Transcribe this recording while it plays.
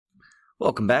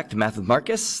Welcome back to Math with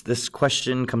Marcus. This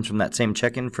question comes from that same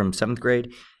check-in from 7th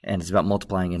grade, and it's about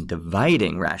multiplying and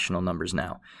dividing rational numbers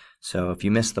now. So if you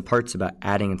missed the parts about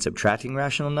adding and subtracting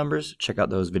rational numbers, check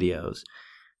out those videos.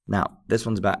 Now, this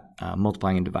one's about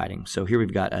multiplying and dividing. So here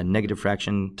we've got a negative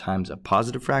fraction times a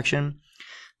positive fraction.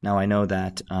 Now I know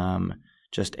that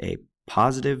just a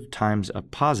positive times a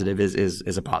positive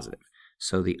is a positive.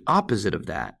 So the opposite of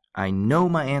that, I know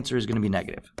my answer is going to be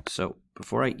negative. So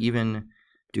before I even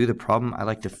do the problem, I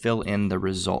like to fill in the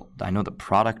result. I know the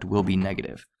product will be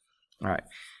negative. All right,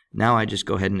 now I just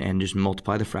go ahead and just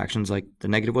multiply the fractions like the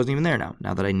negative wasn't even there now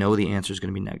that I know the answer is going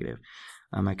to be negative.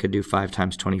 I could do 5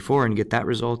 times 24 and get that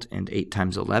result, and 8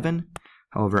 times 11.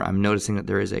 However, I'm noticing that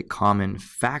there is a common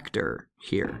factor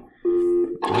here.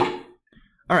 All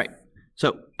right,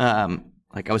 so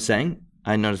like I was saying,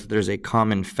 I noticed that there's a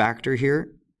common factor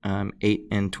here, 8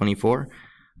 and 24.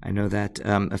 I know that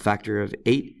a factor of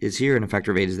 8 is here and a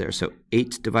factor of 8 is there. So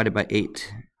 8 divided by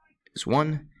 8 is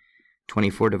 1.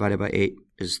 24 divided by 8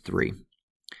 is 3.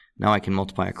 Now I can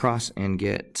multiply across and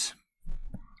get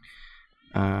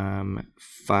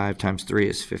 5 times 3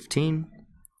 is 15.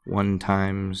 1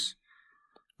 times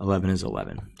 11 is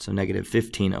 11. So negative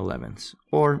 15 elevenths.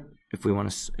 Or if we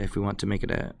want to make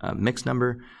it a mixed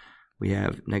number, we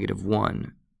have negative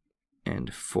 1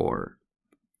 and 4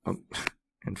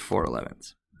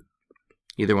 elevenths.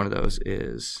 Either one of those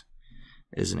is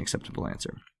an acceptable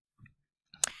answer.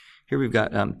 Here we've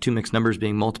got two mixed numbers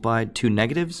being multiplied, two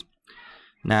negatives.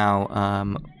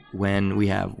 Now, when we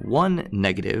have one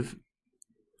negative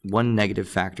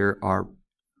factor,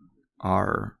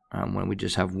 when we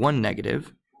just have one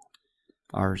negative,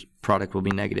 our product will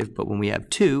be negative. But when we have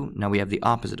two, now we have the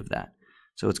opposite of that.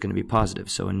 So it's going to be positive.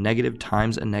 So a negative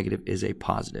times a negative is a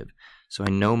positive. So I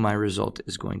know my result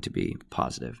is going to be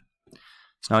positive.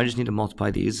 So now I just need to multiply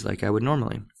these like I would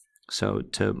normally. So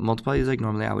to multiply these like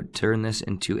normally, I would turn this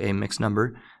into a mixed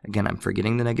number. Again, I'm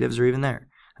forgetting the negatives are even there.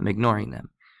 I'm ignoring them.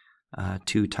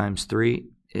 2 times 3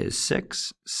 is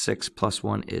 6. 6 plus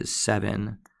 1 is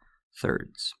 7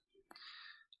 thirds.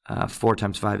 4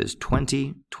 times 5 is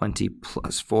 20. 20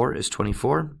 plus 4 is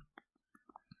 24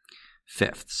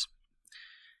 fifths.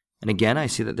 And again, I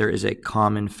see that there is a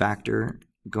common factor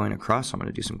going across. So I'm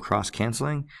going to do some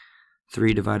cross-canceling.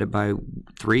 3 divided by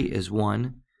 3 is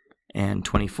 1, and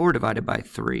 24 divided by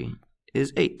 3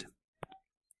 is 8.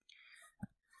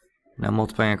 Now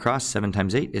multiplying across, 7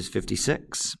 times 8 is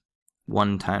 56.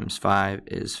 1 times 5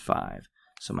 is 5.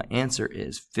 So my answer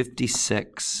is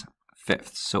 56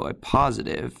 fifths. So a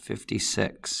positive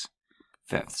 56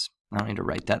 fifths. I don't need to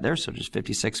write that there, so just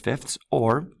 56 fifths.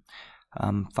 Or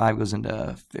 5 goes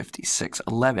into 56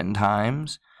 11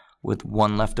 times with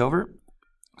 1 left over.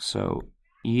 So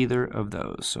either of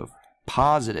those. So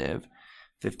positive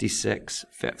 56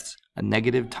 fifths. A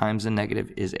negative times a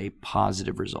negative is a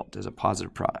positive result, is a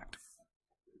positive product.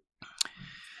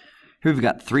 Here we've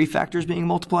got 3 factors being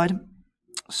multiplied.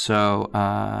 So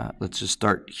let's just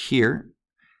start here.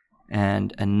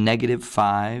 And a negative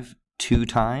 5 2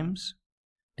 times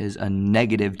is a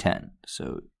negative 10.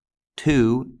 So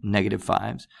 2 negative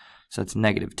 5s. So that's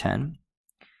negative 10.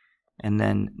 And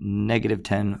then negative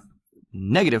 10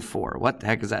 negative 4. What the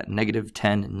heck is that? Negative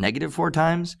 10 negative 4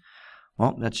 times?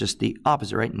 Well, that's just the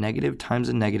opposite, right? Negative times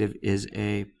a negative is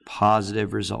a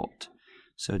positive result.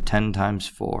 So 10 times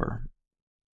 4,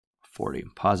 40.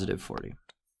 Positive 40.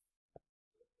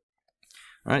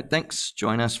 All right, thanks.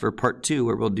 Join us for part 2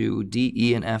 where we'll do D,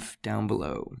 E, and F down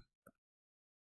below.